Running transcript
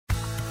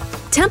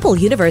Temple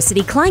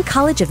University Klein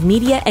College of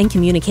Media and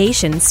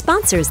Communication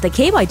sponsors the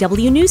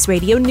KYW News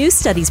Radio News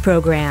Studies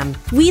program.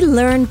 We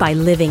learn by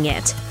living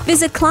it.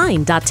 Visit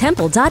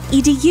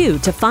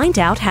klein.temple.edu to find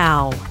out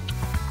how.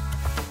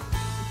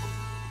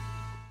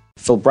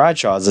 Phil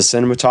Bradshaw is a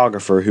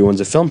cinematographer who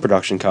owns a film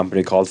production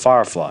company called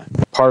Firefly.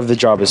 Part of the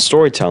job is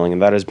storytelling,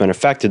 and that has been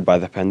affected by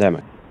the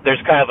pandemic.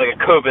 There's kind of like a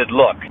COVID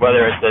look,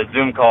 whether it's a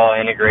Zoom call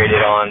integrated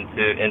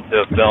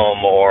into a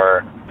film or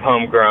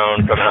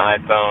homegrown from an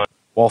iPhone.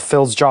 While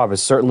Phil's job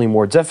is certainly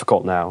more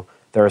difficult now,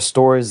 there are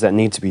stories that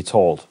need to be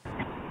told.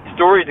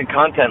 Stories and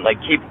content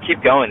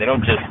keep going. They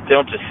don't just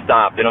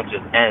stop. They don't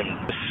just end.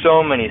 There's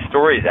so many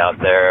stories out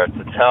there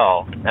to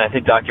tell, and I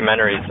think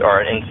documentaries are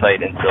an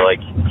insight into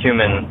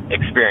human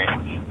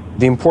experience.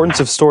 The importance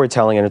of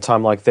storytelling at a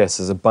time like this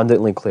is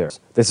abundantly clear.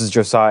 This is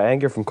Josiah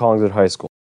Anger from Collingwood High School.